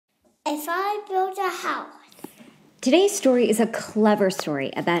if I built a house? Today's story is a clever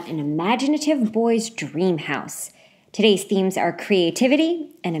story about an imaginative boy's dream house. Today's themes are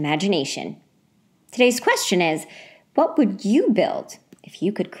creativity and imagination. Today's question is, what would you build if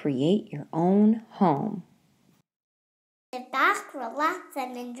you could create your own home? Sit back, relax,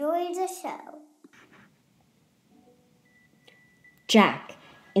 and enjoy the show. Jack,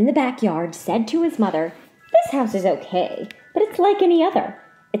 in the backyard, said to his mother, "This house is okay, but it's like any other.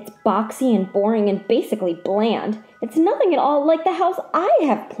 It's boxy and boring and basically bland. It's nothing at all like the house I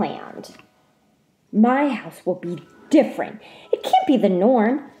have planned. My house will be different. It can't be the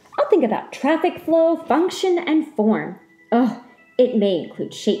norm. I'll think about traffic flow, function, and form. Oh, it may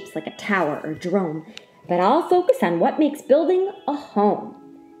include shapes like a tower or dome, but I'll focus on what makes building a home.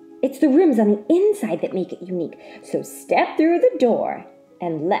 It's the rooms on the inside that make it unique, so step through the door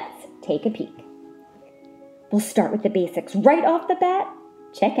and let's take a peek. We'll start with the basics right off the bat.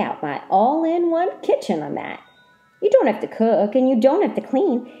 Check out my all-in-one kitchen I'm at. You don't have to cook and you don't have to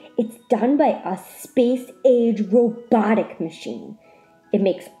clean. It's done by a space-age robotic machine. It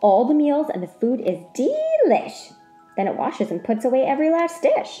makes all the meals and the food is delish. Then it washes and puts away every last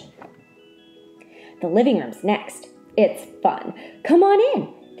dish. The living room's next. It's fun. Come on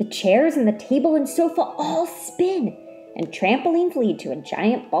in. The chairs and the table and sofa all spin, and trampolines lead to a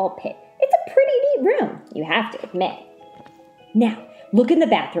giant ball pit. It's a pretty neat room, you have to admit. Now, look in the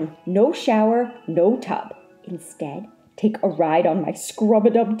bathroom. No shower, no tub. Instead, take a ride on my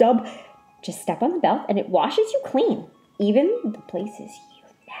scrub-a-dub-dub. Just step on the belt and it washes you clean, even the places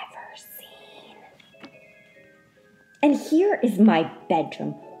you've never seen. And here is my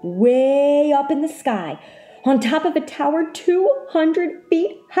bedroom, way up in the sky, on top of a tower 200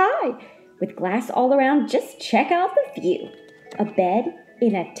 feet high. With glass all around, just check out the view. A bed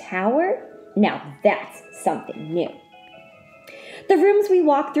in a tower? Now that's something new. The rooms we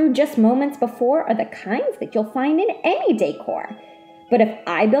walked through just moments before are the kinds that you'll find in any decor. But if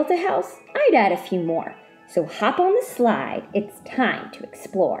I built a house, I'd add a few more. So hop on the slide, it's time to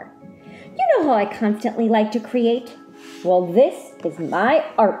explore. You know how I constantly like to create? Well, this is my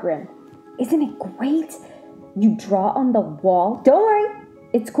art room. Isn't it great? You draw on the wall. Don't worry,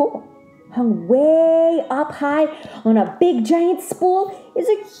 it's cool. Hung way up high on a big giant spool is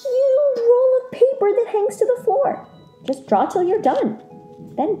a huge roll of paper that hangs to the floor. Just draw till you're done.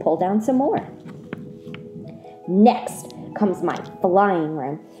 Then pull down some more. Next comes my flying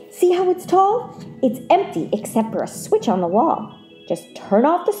room. See how it's tall? It's empty except for a switch on the wall. Just turn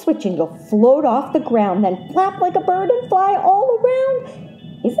off the switch and you'll float off the ground, then flap like a bird and fly all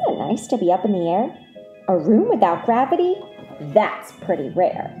around. Isn't it nice to be up in the air? A room without gravity? That's pretty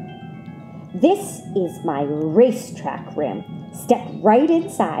rare. This is my racetrack room. Step right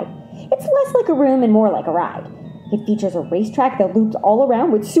inside. It's less like a room and more like a ride. It features a racetrack that loops all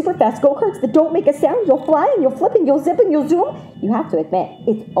around with super fast go-karts that don't make a sound. You'll fly and you'll flip and you'll zip and you'll zoom. You have to admit,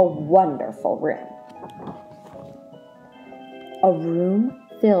 it's a wonderful room. A room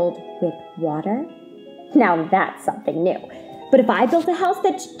filled with water? Now that's something new. But if I built a house,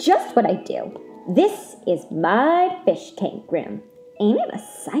 that's just what I do. This is my fish tank room. Ain't it a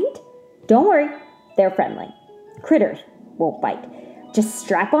sight? Don't worry, they're friendly. Critters won't bite. Just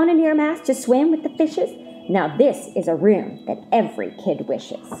strap on an ear mask to swim with the fishes. Now this is a room that every kid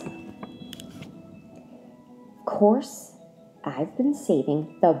wishes. Of course, I've been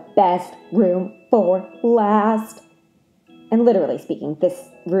saving the best room for last. And literally speaking, this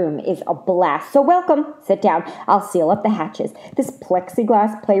room is a blast. So welcome, sit down. I'll seal up the hatches. This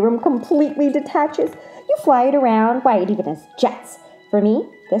plexiglass playroom completely detaches. You fly it around, why, it even has jets. For me,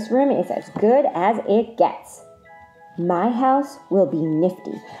 this room is as good as it gets. My house will be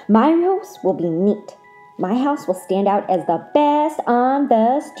nifty. My house will be neat. My house will stand out as the best on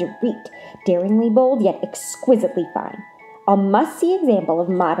the street. Daringly bold, yet exquisitely fine. A must-see example of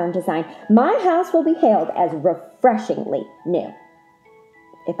modern design. My house will be hailed as refreshingly new.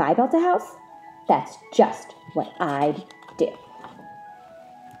 If I built a house, that's just what I'd do.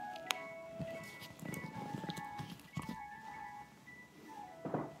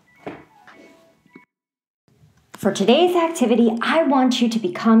 For today's activity, I want you to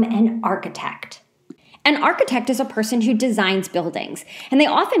become an architect. An architect is a person who designs buildings, and they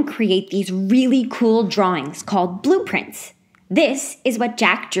often create these really cool drawings called blueprints. This is what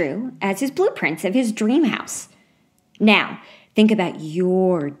Jack drew as his blueprints of his dream house. Now, think about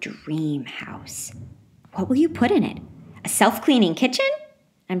your dream house. What will you put in it? A self-cleaning kitchen?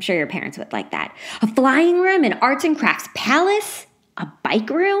 I'm sure your parents would like that. A flying room, an arts and crafts palace? A bike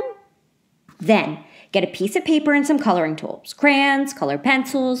room? Then, get a piece of paper and some coloring tools, crayons, colored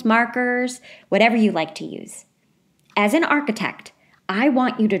pencils, markers, whatever you like to use. As an architect, I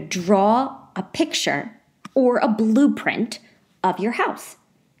want you to draw a picture or a blueprint of your house.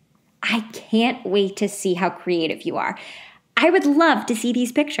 I can't wait to see how creative you are. I would love to see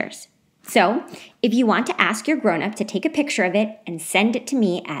these pictures. So, if you want to ask your grown-up to take a picture of it and send it to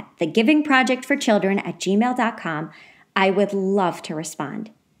me at thegivingprojectforchildren@gmail.com, I would love to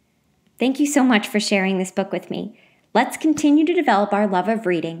respond. Thank you so much for sharing this book with me. Let's continue to develop our love of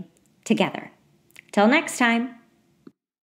reading together. Till next time.